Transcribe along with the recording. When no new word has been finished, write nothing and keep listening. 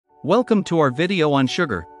Welcome to our video on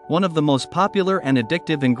sugar, one of the most popular and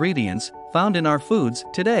addictive ingredients found in our foods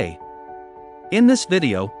today. In this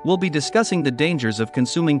video, we'll be discussing the dangers of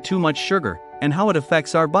consuming too much sugar and how it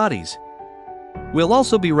affects our bodies. We'll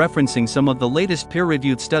also be referencing some of the latest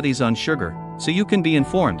peer-reviewed studies on sugar, so you can be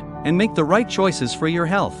informed and make the right choices for your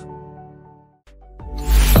health.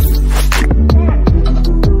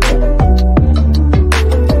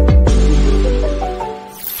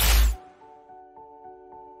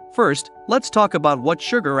 First, let's talk about what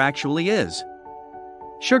sugar actually is.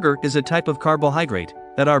 Sugar is a type of carbohydrate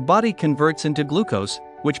that our body converts into glucose,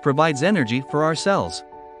 which provides energy for our cells.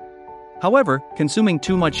 However, consuming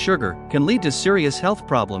too much sugar can lead to serious health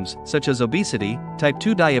problems such as obesity, type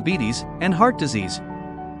 2 diabetes, and heart disease.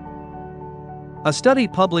 A study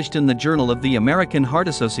published in the Journal of the American Heart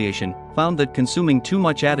Association found that consuming too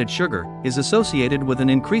much added sugar is associated with an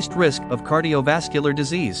increased risk of cardiovascular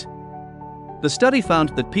disease. The study found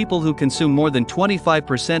that people who consume more than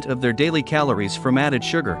 25% of their daily calories from added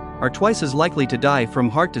sugar are twice as likely to die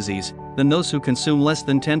from heart disease than those who consume less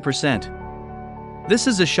than 10%. This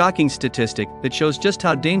is a shocking statistic that shows just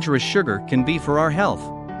how dangerous sugar can be for our health.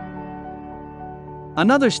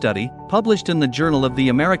 Another study, published in the Journal of the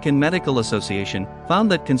American Medical Association,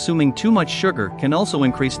 found that consuming too much sugar can also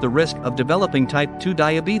increase the risk of developing type 2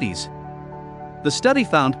 diabetes. The study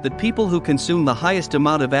found that people who consume the highest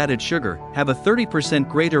amount of added sugar have a 30%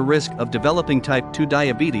 greater risk of developing type 2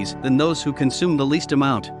 diabetes than those who consume the least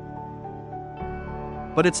amount.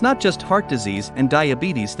 But it's not just heart disease and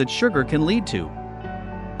diabetes that sugar can lead to.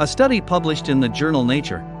 A study published in the journal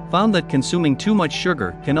Nature found that consuming too much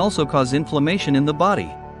sugar can also cause inflammation in the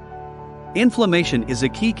body. Inflammation is a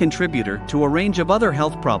key contributor to a range of other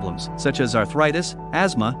health problems such as arthritis,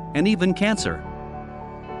 asthma, and even cancer.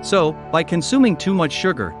 So, by consuming too much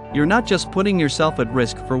sugar, you're not just putting yourself at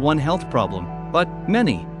risk for one health problem, but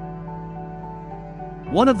many.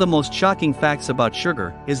 One of the most shocking facts about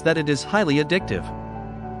sugar is that it is highly addictive.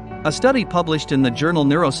 A study published in the journal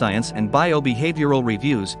Neuroscience and Biobehavioral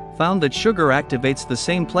Reviews found that sugar activates the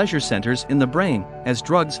same pleasure centers in the brain as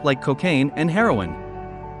drugs like cocaine and heroin.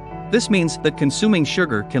 This means that consuming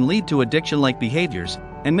sugar can lead to addiction-like behaviors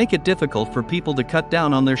and make it difficult for people to cut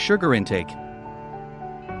down on their sugar intake.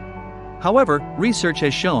 However, research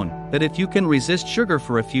has shown that if you can resist sugar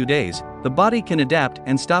for a few days, the body can adapt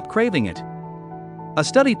and stop craving it. A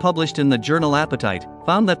study published in the journal Appetite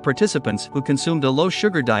found that participants who consumed a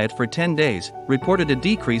low-sugar diet for 10 days reported a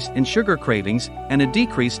decrease in sugar cravings and a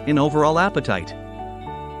decrease in overall appetite.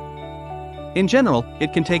 In general,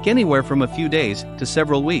 it can take anywhere from a few days to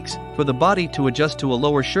several weeks for the body to adjust to a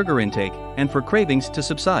lower sugar intake and for cravings to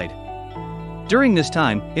subside. During this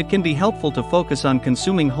time, it can be helpful to focus on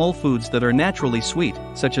consuming whole foods that are naturally sweet,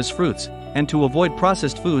 such as fruits, and to avoid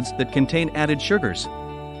processed foods that contain added sugars.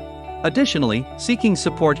 Additionally, seeking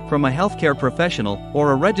support from a healthcare professional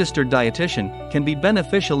or a registered dietitian can be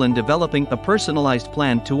beneficial in developing a personalized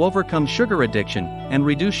plan to overcome sugar addiction and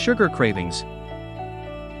reduce sugar cravings.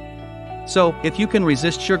 So, if you can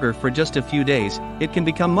resist sugar for just a few days, it can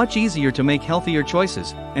become much easier to make healthier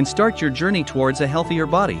choices and start your journey towards a healthier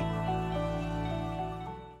body.